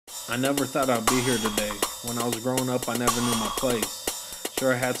I never thought I'd be here today. When I was growing up, I never knew my place.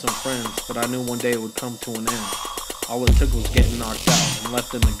 Sure, I had some friends, but I knew one day it would come to an end. All it took was getting knocked out and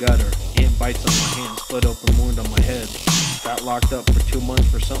left in the gutter. Getting bites on my hand, split open wound on my head. Got locked up for 2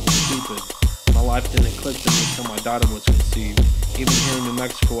 months for something stupid. My life didn't click to me until my daughter was conceived. Even here in New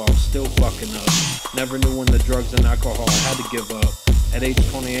Mexico, I was still fucking up. Never knew when the drugs and alcohol I had to give up. At age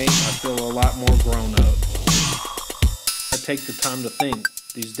 28, I feel a lot more grown up. I take the time to think,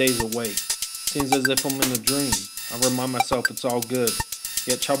 these days awake. Seems as if I'm in a dream. I remind myself it's all good.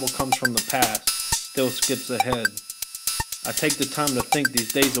 Yet trouble comes from the past, still skips ahead. I take the time to think,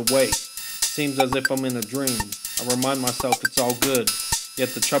 these days awake. Seems as if I'm in a dream. I remind myself it's all good.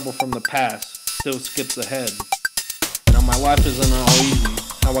 Yet the trouble from the past still skips ahead. Now my life isn't all easy.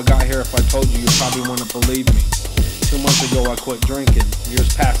 How I got here, if I told you probably wouldn't believe me. 2 months ago I quit drinking.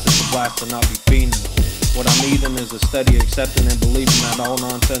 Years past, it's a blast to not be fiending. What I'm needing is a steady accepting and believing that all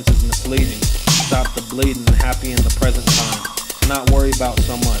nonsense is misleading. Stop the bleeding, happy in the present time. To not worry about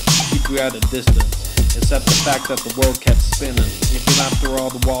so much, keep you at a distance. Accept the fact that the world kept spinning. Even after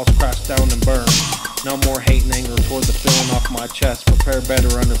all the walls crashed down and burned. No more hate and anger toward the feeling off my chest. Prepare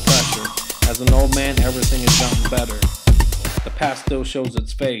better under pressure. As an old man, everything has gotten better. The past still shows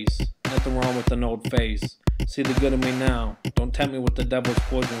its face. Nothing wrong with an old face. See the good in me now. Don't tempt me with the devil's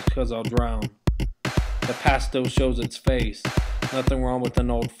poisons, cause I'll drown. The past still shows its face. Nothing wrong with an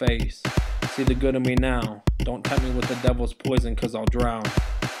old face. See the good in me now. Don't tempt me with the devil's poison, cause I'll drown.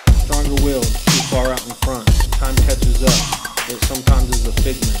 Stronger willed, too far out in front. Time catches up. It sometimes is a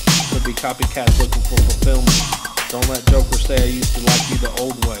figment. Could be copycats looking for fulfillment. Don't let jokers say I used to like you the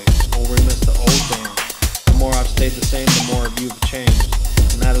old way, or we miss the old days. The more I've stayed the same, the more of you've changed,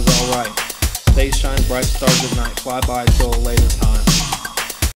 and that is alright. Stay shine bright, stars at night, fly by till a later time.